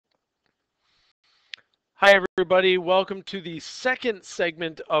Hi, everybody. Welcome to the second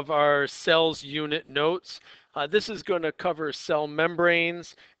segment of our cells unit notes. This is going to cover cell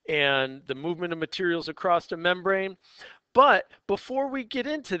membranes and the movement of materials across the membrane. But before we get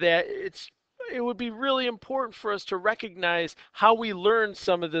into that, it would be really important for us to recognize how we learn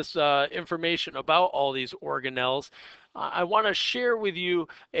some of this information about all these organelles. I want to share with you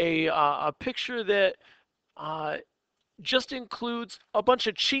a picture that uh, just includes a bunch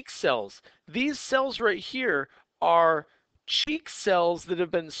of cheek cells. These cells right here are cheek cells that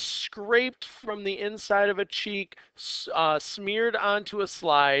have been scraped from the inside of a cheek, smeared onto a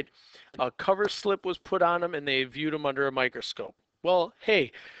slide. A cover slip was put on them, and they viewed them under a microscope. Well,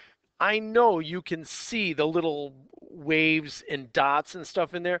 hey, I know you can see the little waves and dots and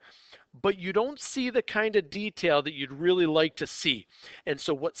stuff in there, but you don't see the kind of detail that you'd really like to see. And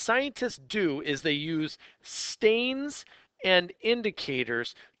so what scientists do is they use stains and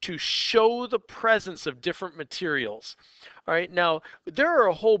indicators to show the presence of different materials. All right, now there are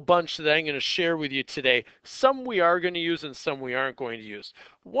a whole bunch that I'm going to share with you today. Some we are going to use and some we aren't going to use.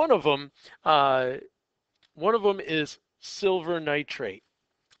 One of them, uh, one of them is silver nitrate.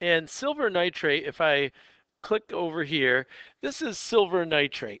 And silver nitrate, if I click over here, this is silver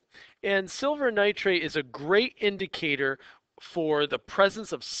nitrate. And silver nitrate is a great indicator for the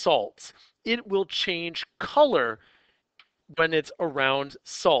presence of salts. It will change color when it's around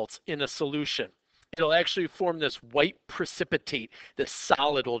salts in a solution. It'll actually form this white precipitate. This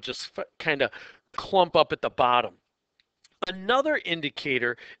solid will just kind of clump up at the bottom. Another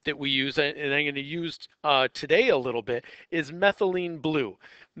indicator that we use, and I'm going to use today a little bit, is methylene blue.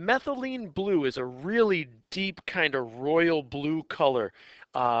 Methylene blue is a really deep kind of royal blue color.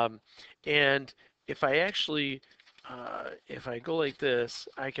 Um, and if I actually, if I go like this,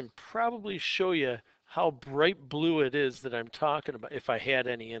 I can probably show you how bright blue it is that I'm talking about, if I had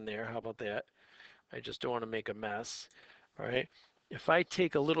any in there. How about that? I just don't want to make a mess. All right. If I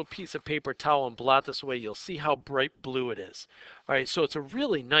take a little piece of paper towel and blot this away, you'll see how bright blue it is. All right, so it's a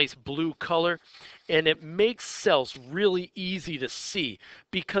really nice blue color, and it makes cells really easy to see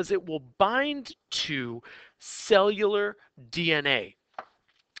because it will bind to cellular DNA.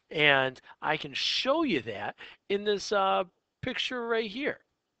 And I can show you that in this picture right here.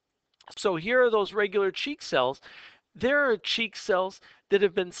 So here are those regular cheek cells. There are cheek cells that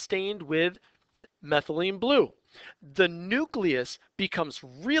have been stained with methylene blue. The nucleus becomes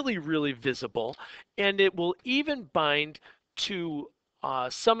really, really visible, and it will even bind to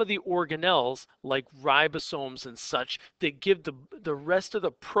some of the organelles like ribosomes and such that give the rest of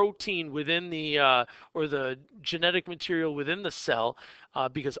the protein within the or the genetic material within the cell,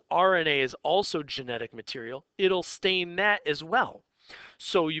 because RNA is also genetic material. It'll stain that as well.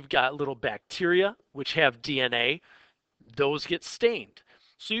 So you've got little bacteria which have DNA, those get stained.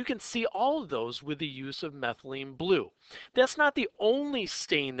 So you can see all of those with the use of methylene blue. That's not the only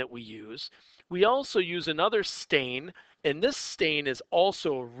stain that we use. We also use another stain, and this stain is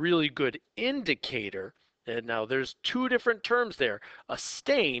also a really good indicator. And now there's two different terms there, a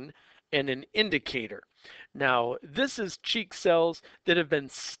stain and an indicator. Now this is cheek cells that have been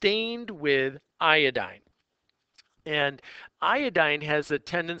stained with iodine. And iodine has a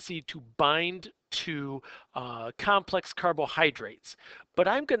tendency to bind to complex carbohydrates. But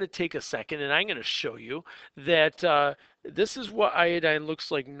I'm going to take a second and I'm going to show you that this is what iodine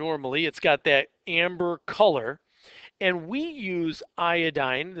looks like normally. It's got that amber color. And we use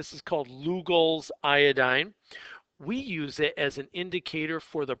iodine, this is called Lugol's iodine. We use it as an indicator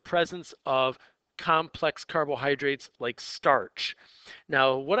for the presence of complex carbohydrates like starch.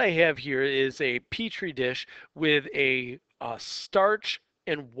 Now, what I have here is a petri dish with a starch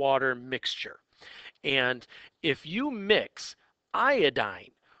and water mixture. And if you mix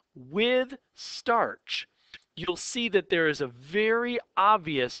iodine with starch, you'll see that there is a very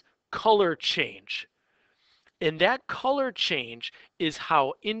obvious color change. And that color change is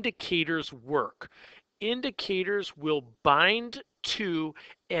how indicators work. Indicators will bind to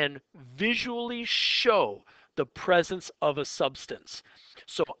and visually show the presence of a substance.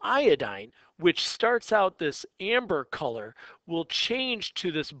 So iodine, which starts out this amber color, will change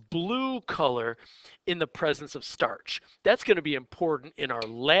to this blue color in the presence of starch. That's going to be important in our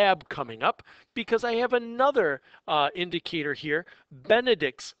lab coming up because I have another indicator here,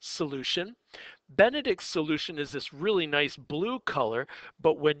 Benedict's solution. Benedict's solution is this really nice blue color,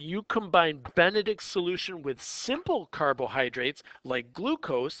 but when you combine Benedict's solution with simple carbohydrates like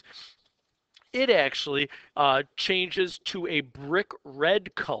glucose, it actually changes to a brick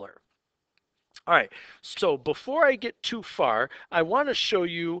red color. All right, so before I get too far, I want to show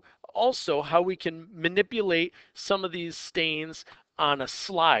you also how we can manipulate some of these stains on a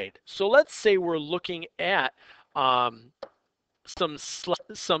slide. So let's say we're looking at um, some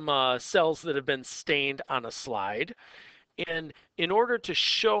cells that have been stained on a slide. And in order to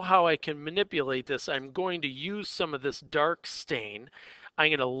show how I can manipulate this, I'm going to use some of this dark stain. I'm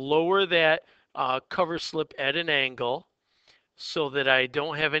going to lower that cover slip at an angle so that I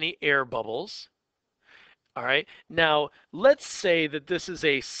don't have any air bubbles. All right. Now, let's say that this is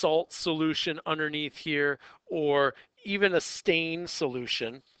a salt solution underneath here or even a stain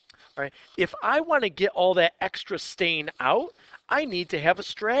solution. All right. If I want to get all that extra stain out, I need to have a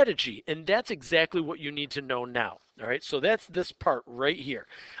strategy. And that's exactly what you need to know now. All right. So that's this part right here.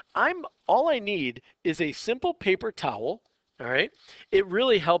 All I need is a simple paper towel. All right. It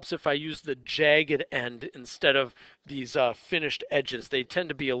really helps if I use the jagged end instead of these finished edges. They tend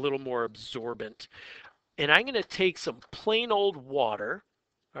to be a little more absorbent. And I'm going to take some plain old water.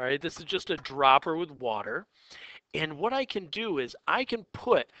 All right. This is just a dropper with water. And what I can do is I can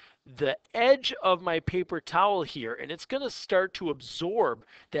put the edge of my paper towel here, and it's going to start to absorb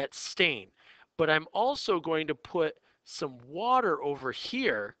that stain. But I'm also going to put some water over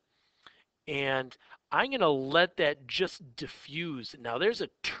here, and I'm going to let that just diffuse. Now, there's a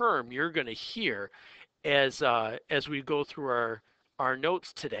term you're going to hear as we go through our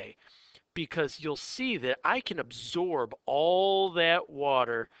notes today, because you'll see that I can absorb all that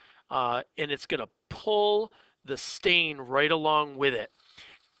water, and it's going to pull the stain right along with it.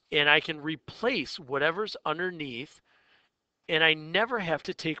 And I can replace whatever's underneath, and I never have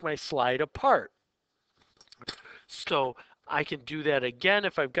to take my slide apart. So I can do that again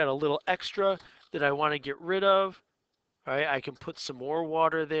if I've got a little extra that I want to get rid of. All right, I can put some more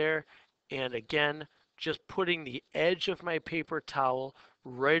water there, and again, just putting the edge of my paper towel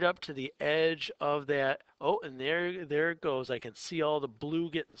right up to the edge of that. Oh, and there it goes. I can see all the blue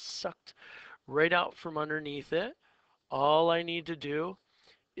getting sucked right out from underneath it. All I need to do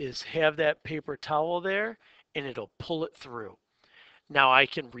is have that paper towel there, and it'll pull it through. Now I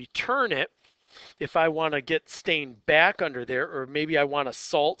can return it if I want to get stain back under there, or maybe I want a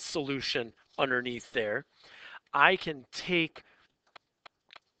salt solution underneath there. I can take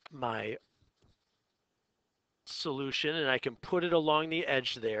my solution and I can put it along the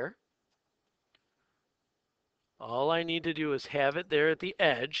edge there. All I need to do is have it there at the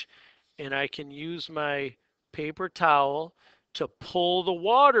edge, and I can use my paper towel to pull the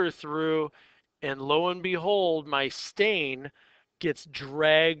water through, and lo and behold, my stain gets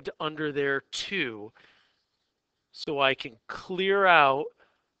dragged under there too. So I can clear out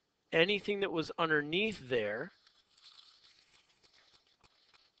anything that was underneath there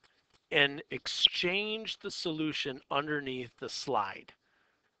and exchange the solution underneath the slide,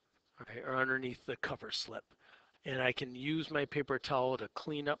 right, or underneath the cover slip. And I can use my paper towel to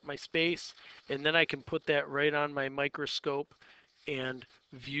clean up my space, and then I can put that right on my microscope and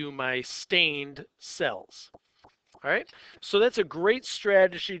view my stained cells. All right, so that's a great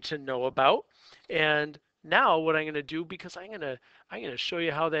strategy to know about. And now what I'm going to do, because I'm going to show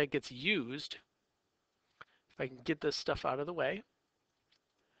you how that gets used. If I can get this stuff out of the way.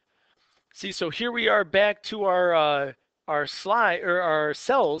 See, so here we are back to our slide or our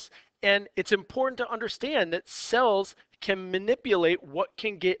cells, and it's important to understand that cells can manipulate what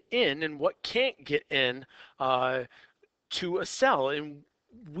can get in and what can't get in to a cell, and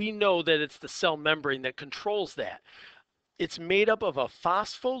we know that it's the cell membrane that controls that. It's made up of a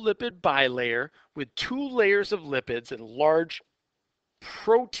phospholipid bilayer with two layers of lipids and large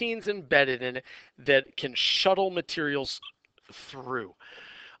proteins embedded in it that can shuttle materials through.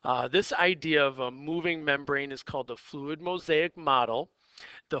 This idea of a moving membrane is called the fluid mosaic model.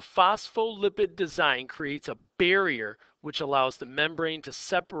 The phospholipid design creates a barrier which allows the membrane to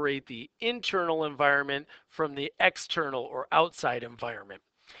separate the internal environment from the external or outside environment.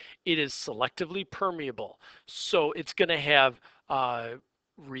 It is selectively permeable, so it's going to have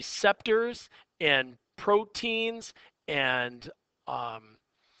receptors and proteins and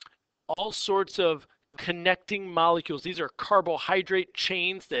all sorts of connecting molecules. These are carbohydrate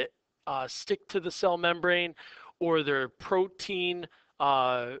chains that stick to the cell membrane, or they're protein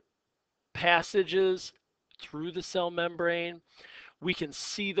passages through the cell membrane. We can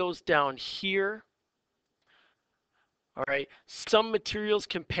see those down here. All right, some materials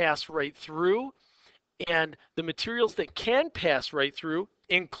can pass right through, and the materials that can pass right through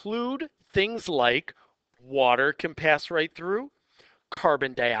include things like water can pass right through,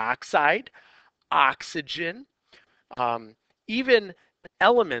 carbon dioxide, oxygen, even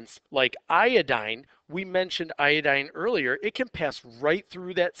elements like iodine. We mentioned iodine earlier. It can pass right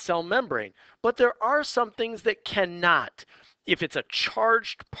through that cell membrane, but there are some things that cannot. If it's a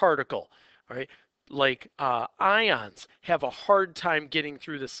charged particle, all right, like ions have a hard time getting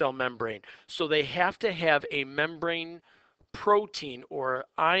through the cell membrane. So they have to have a membrane protein or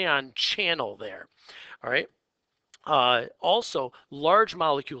ion channel there. All right. Also, large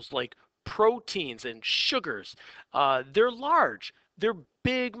molecules like proteins and sugars, they're large. They're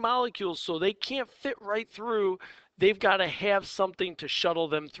big molecules, so they can't fit right through. They've got to have something to shuttle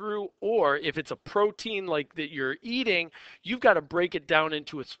them through, or if it's a protein like that you're eating, you've got to break it down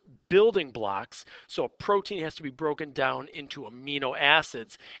into its building blocks. So a protein has to be broken down into amino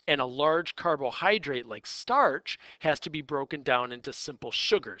acids, and a large carbohydrate like starch has to be broken down into simple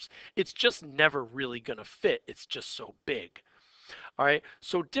sugars. It's just never really going to fit. It's just so big. All right,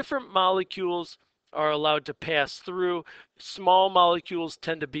 so different molecules are allowed to pass through. Small molecules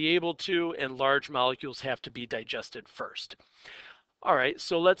tend to be able to, and large molecules have to be digested first. All right,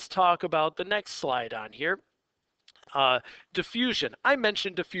 so let's talk about the next slide on here. Diffusion. I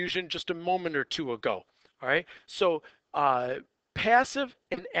mentioned diffusion just a moment or two ago. All right, so passive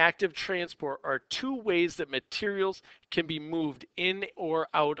and active transport are two ways that materials can be moved in or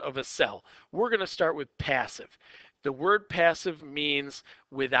out of a cell. We're going to start with passive. The word passive means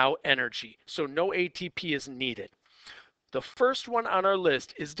without energy, so no ATP is needed. The first one on our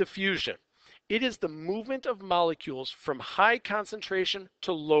list is diffusion. It is the movement of molecules from high concentration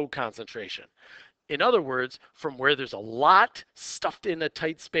to low concentration. In other words, from where there's a lot stuffed in a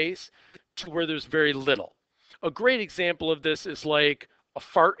tight space to where there's very little. A great example of this is like a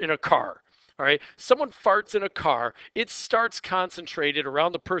fart in a car. All right, someone farts in a car, it starts concentrated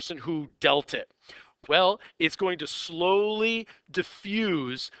around the person who dealt it. Well, it's going to slowly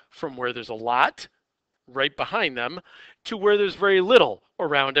diffuse from where there's a lot right behind them to where there's very little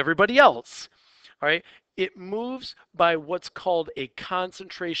around everybody else. All right, it moves by what's called a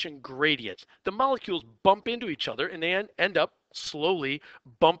concentration gradient. The molecules bump into each other and they end up slowly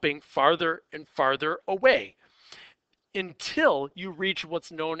bumping farther and farther away until you reach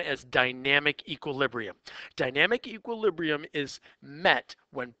what's known as dynamic equilibrium. Dynamic equilibrium is met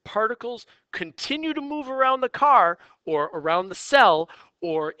when particles continue to move around the car or around the cell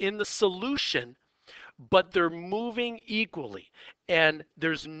or in the solution, but they're moving equally and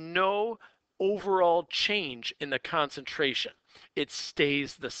there's no overall change in the concentration. It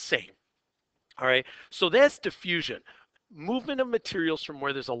stays the same. All right, so that's diffusion. Movement of materials from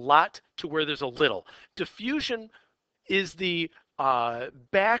where there's a lot to where there's a little. Diffusion is the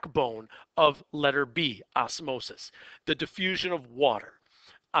backbone of letter B, osmosis, the diffusion of water.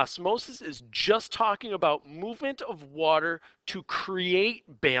 Osmosis is just talking about movement of water to create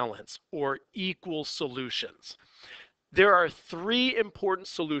balance or equal solutions. There are three important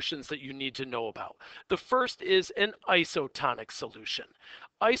solutions that you need to know about. The first is an isotonic solution.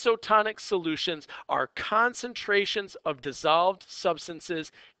 Isotonic solutions are concentrations of dissolved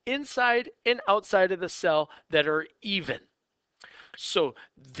substances inside and outside of the cell that are even. So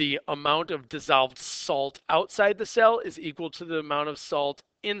the amount of dissolved salt outside the cell is equal to the amount of salt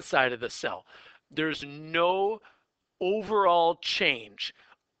inside of the cell. There's no overall change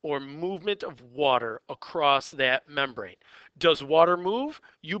or movement of water across that membrane. Does water move?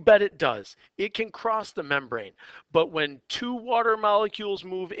 You bet it does. It can cross the membrane. But when two water molecules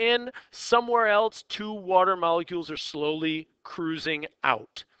move in, somewhere else, two water molecules are slowly cruising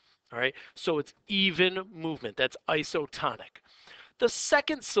out. All right, so it's even movement. That's isotonic. The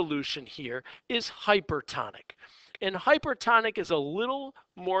second solution here is hypertonic. And hypertonic is a little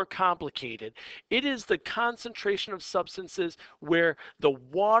more complicated. It is the concentration of substances where the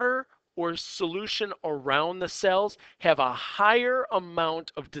water or solution around the cells have a higher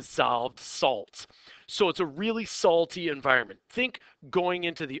amount of dissolved salts. So it's a really salty environment. Think going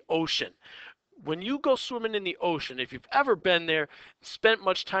into the ocean. When you go swimming in the ocean, if you've ever been there, spent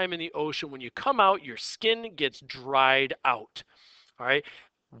much time in the ocean, when you come out, your skin gets dried out. All right.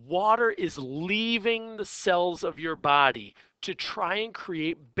 Water is leaving the cells of your body to try and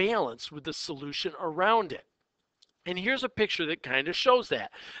create balance with the solution around it. And here's a picture that kind of shows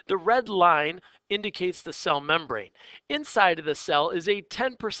that. The red line indicates the cell membrane. Inside of the cell is a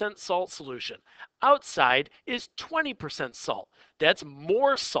 10% salt solution. Outside is 20% salt. That's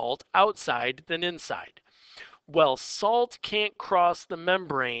more salt outside than inside. Well, salt can't cross the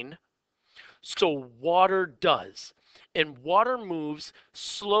membrane, so water does. And water moves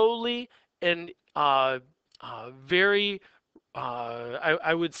slowly and very,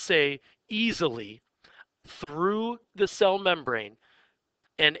 I would say, easily through the cell membrane.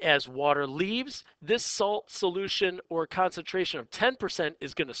 And as water leaves, this salt solution or concentration of 10%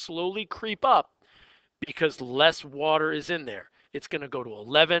 is going to slowly creep up because less water is in there. It's going to go to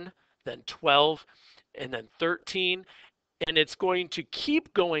 11, then 12, and then 13. and it's going to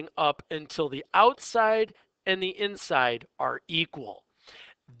keep going up until the outside and the inside are equal.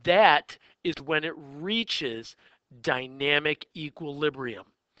 That is when it reaches dynamic equilibrium.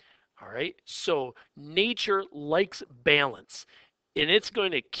 All right, so nature likes balance, and it's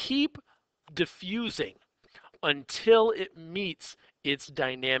going to keep diffusing until it meets its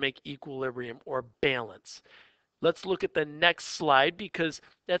dynamic equilibrium or balance. Let's look at the next slide because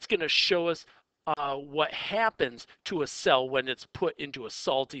that's going to show us what happens to a cell when it's put into a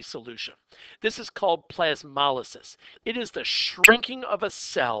salty solution. This is called plasmolysis. It is the shrinking of a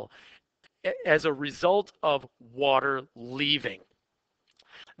cell as a result of water leaving.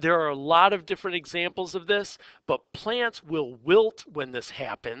 There are a lot of different examples of this, but plants will wilt when this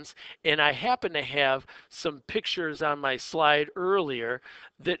happens. And I happen to have some pictures on my slide earlier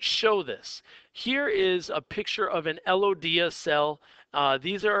that show this. Here is a picture of an Elodea cell.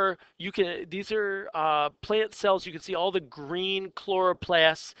 These are plant cells. You can see all the green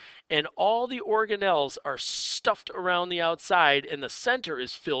chloroplasts, and all the organelles are stuffed around the outside, and the center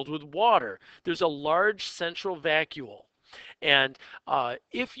is filled with water. There's a large central vacuole. And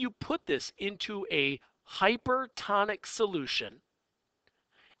if you put this into a hypertonic solution,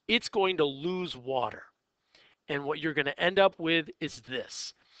 it's going to lose water. And what you're going to end up with is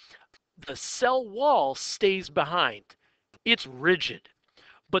this. The cell wall stays behind. It's rigid.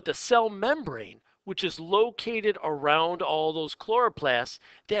 But the cell membrane, which is located around all those chloroplasts,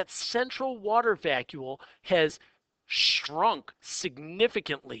 that central water vacuole has shrunk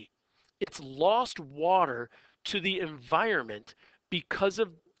significantly. It's lost water to the environment because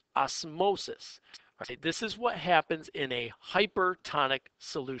of osmosis. Right? This is what happens in a hypertonic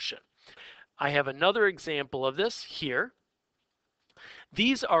solution. I have another example of this here.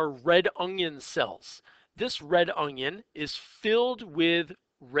 These are red onion cells. This red onion is filled with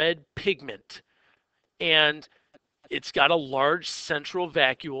red pigment, and it's got a large central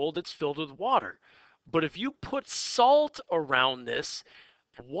vacuole that's filled with water. But if you put salt around this,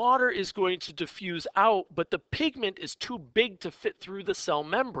 water is going to diffuse out, but the pigment is too big to fit through the cell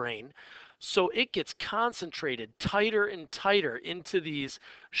membrane. So it gets concentrated tighter and tighter into these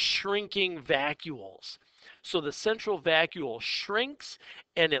shrinking vacuoles. So the central vacuole shrinks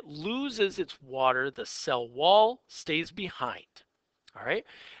and it loses its water. The cell wall stays behind. All right.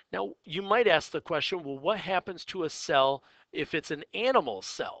 Now, you might ask the question, well, what happens to a cell if it's an animal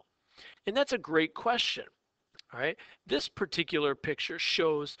cell? And that's a great question. All right. This particular picture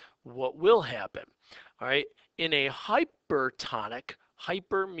shows what will happen. All right. In a hypertonic,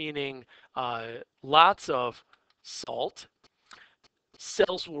 hyper meaning lots of salt,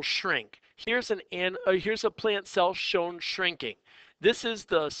 cells will shrink. Here's here's a plant cell shown shrinking. This is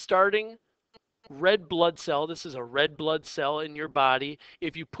the starting red blood cell. This is a red blood cell in your body.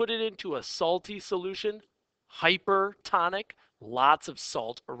 If you put it into a salty solution, hypertonic, lots of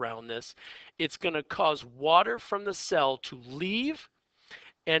salt around this, it's going to cause water from the cell to leave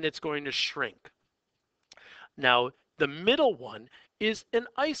and it's going to shrink. Now, the middle one is an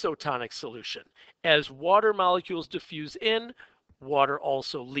isotonic solution. As water molecules diffuse in, water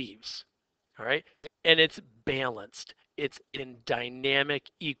also leaves. All right, and it's balanced. It's in dynamic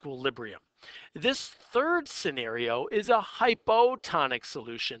equilibrium. This third scenario is a hypotonic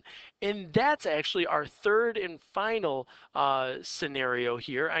solution, and that's actually our third and final scenario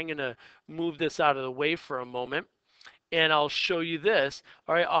here. I'm going to move this out of the way for a moment, and I'll show you this.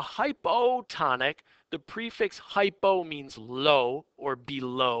 All right, a hypotonic, the prefix hypo means low or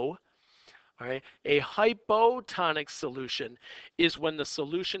below. All right, a hypotonic solution is when the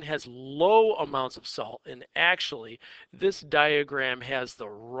solution has low amounts of salt. And actually, this diagram has the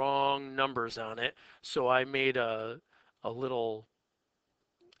wrong numbers on it. So I made a little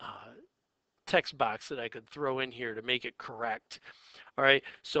text box that I could throw in here to make it correct. All right,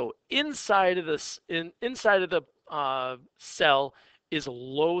 so inside of this, inside of the cell is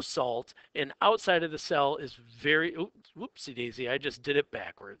low salt, and outside of the cell is very, whoopsie daisy, I just did it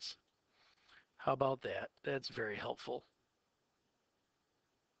backwards. How about that? That's very helpful.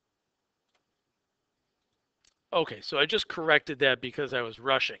 Okay, so I just corrected that because I was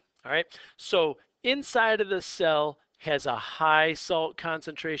rushing. All right, so inside of the cell has a high salt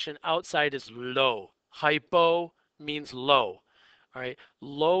concentration, outside is low. Hypo means low. All right,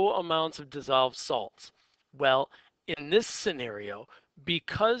 low amounts of dissolved salts. Well, in this scenario,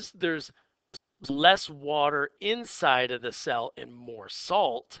 because there's less water inside of the cell and more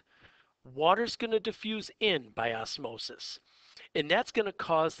salt, water's going to diffuse in by osmosis. And that's going to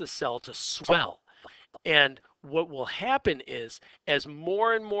cause the cell to swell. And what will happen is, as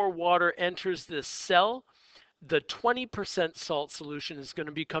more and more water enters this cell, the 20% salt solution is going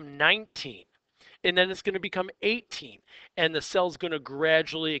to become 19. and then it's going to become 18, and the cell's going to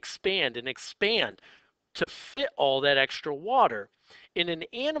gradually expand and expand to fit all that extra water. In an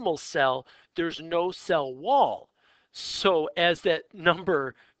animal cell, there's no cell wall. So as that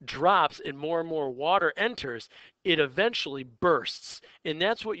number drops and more water enters, it eventually bursts. And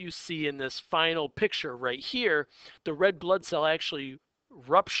that's what you see in this final picture right here. The red blood cell actually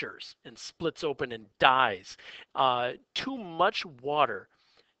ruptures and splits open and dies. Too much water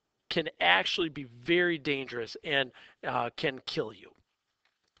can actually be very dangerous and can kill you.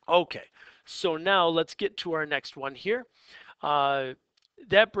 Okay, so now let's get to our next one here. Uh,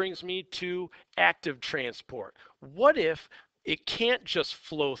 that brings me to active transport. What if it can't just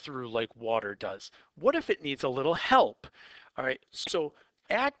flow through like water does? What if it needs a little help? All right, so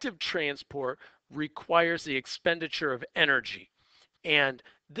active transport requires the expenditure of energy. And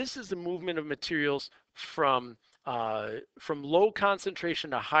this is the movement of materials from low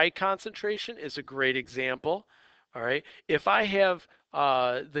concentration to high concentration is a great example. All right. If I have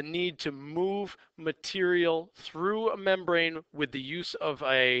the need to move material through a membrane with the use of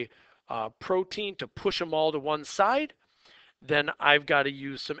a protein to push them all to one side, then I've got to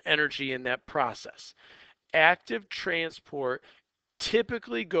use some energy in that process. Active transport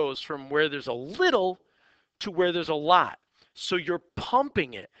typically goes from where there's a little to where there's a lot. So you're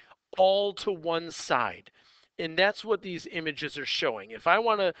pumping it all to one side. And that's what these images are showing. If I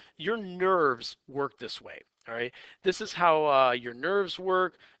want to, your nerves work this way. All right. This is how your nerves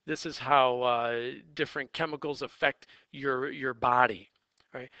work. This is how different chemicals affect your body.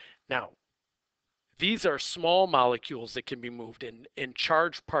 All right. Now, these are small molecules that can be moved in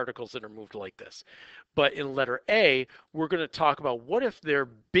charged particles that are moved like this. But in letter A, we're going to talk about what if they're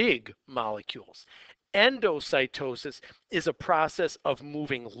big molecules. Endocytosis is a process of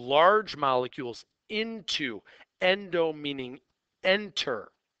moving large molecules into, endo meaning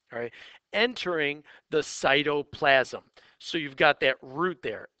enter, all right, entering the cytoplasm. So you've got that root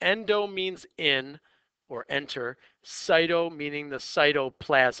there. Endo means in or enter, cyto meaning the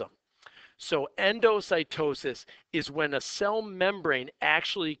cytoplasm. So endocytosis is when a cell membrane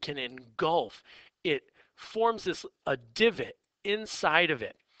actually can engulf. It forms this a divot inside of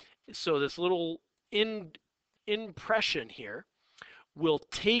it. So this little in, impression here will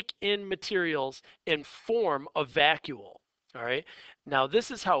take in materials and form a vacuole. All right. Now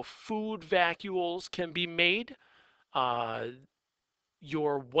this is how food vacuoles can be made. Uh,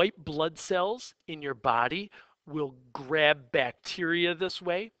 your white blood cells in your body will grab bacteria this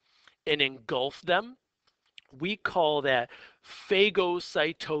way and engulf them. We call that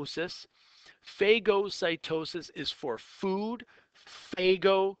phagocytosis. Phagocytosis is for food,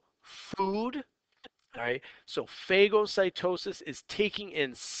 phago, food. All right, so phagocytosis is taking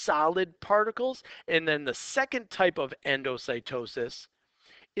in solid particles. And then the second type of endocytosis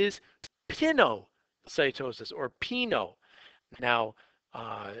is pinocytosis or pino. Now,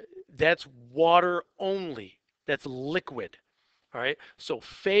 uh, that's water only, that's liquid. All right, so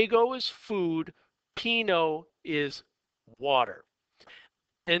phago is food, pino is water.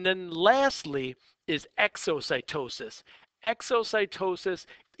 And then lastly is exocytosis. Exocytosis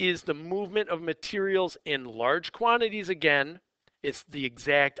is the movement of materials in large quantities again. It's the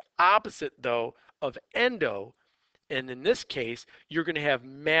exact opposite though of endo. And in this case, you're going to have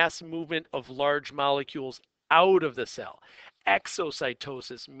mass movement of large molecules out of the cell.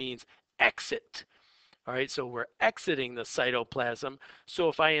 Exocytosis means exit. All right, so we're exiting the cytoplasm. So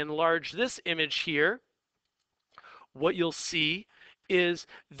if I enlarge this image here, what you'll see is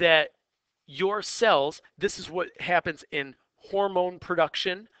that your cells, this is what happens in hormone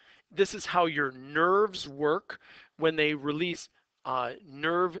production. This is how your nerves work when they release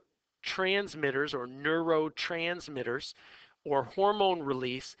nerve transmitters or neurotransmitters or hormone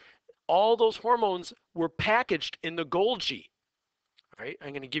release. All those hormones were packaged in the Golgi. All right, I'm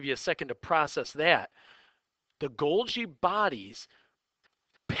going to give you a second to process that. The Golgi bodies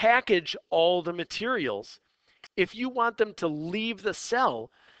package all the materials. If you want them to leave the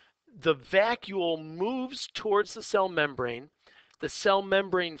cell, the vacuole moves towards the cell membrane. The cell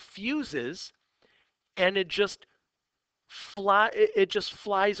membrane fuses, and it just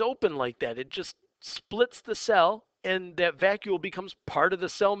flies open like that. It just splits the cell, and that vacuole becomes part of the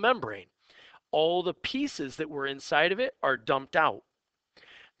cell membrane. All the pieces that were inside of it are dumped out.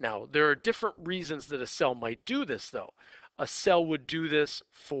 Now, there are different reasons that a cell might do this, though. A cell would do this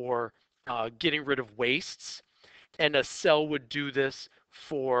for getting rid of wastes, and a cell would do this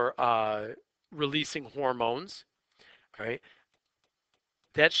for releasing hormones. All right,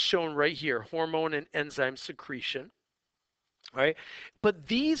 that's shown right here, hormone and enzyme secretion. All right, but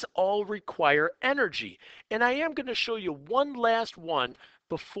these all require energy. And I am going to show you one last one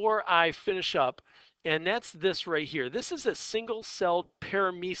before I finish up, and that's this right here. This is a single-celled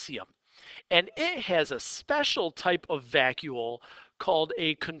paramecium, and it has a special type of vacuole called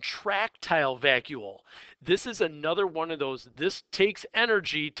a contractile vacuole. This is another one of those, this takes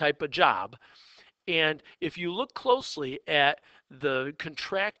energy type of job. And if you look closely at the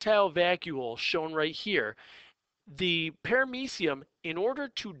contractile vacuole shown right here, the paramecium, in order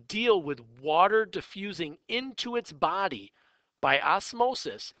to deal with water diffusing into its body by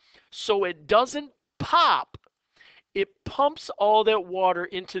osmosis, so it doesn't pop, it pumps all that water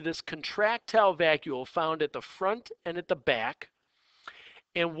into this contractile vacuole found at the front and at the back.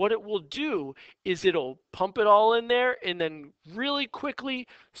 And what it will do is it'll pump it all in there and then really quickly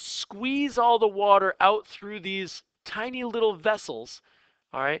squeeze all the water out through these tiny little vessels,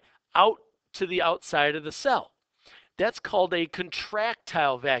 all right, out to the outside of the cell. That's called a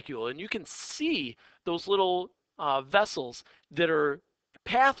contractile vacuole. And you can see those little vessels that are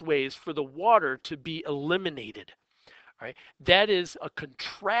pathways for the water to be eliminated. All right, that is a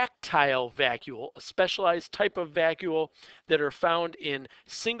contractile vacuole, a specialized type of vacuole that are found in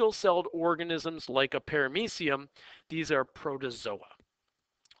single-celled organisms like a paramecium. These are protozoa.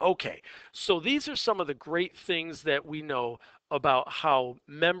 Okay, so these are some of the great things that we know about how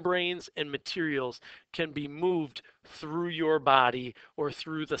membranes and materials can be moved through your body or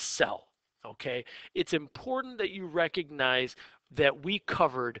through the cell. Okay, it's important that you recognize that we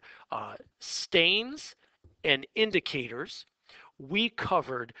covered stains and indicators. We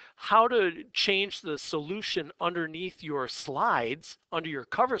covered how to change the solution underneath your slides, under your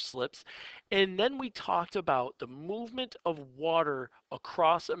cover slips, and then we talked about the movement of water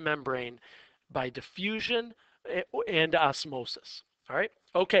across a membrane by diffusion and osmosis. All right.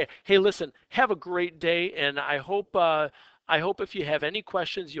 Okay. Hey, listen. Have a great day, and I hope if you have any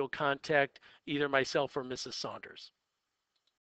questions, you'll contact either myself or Mrs. Saunders.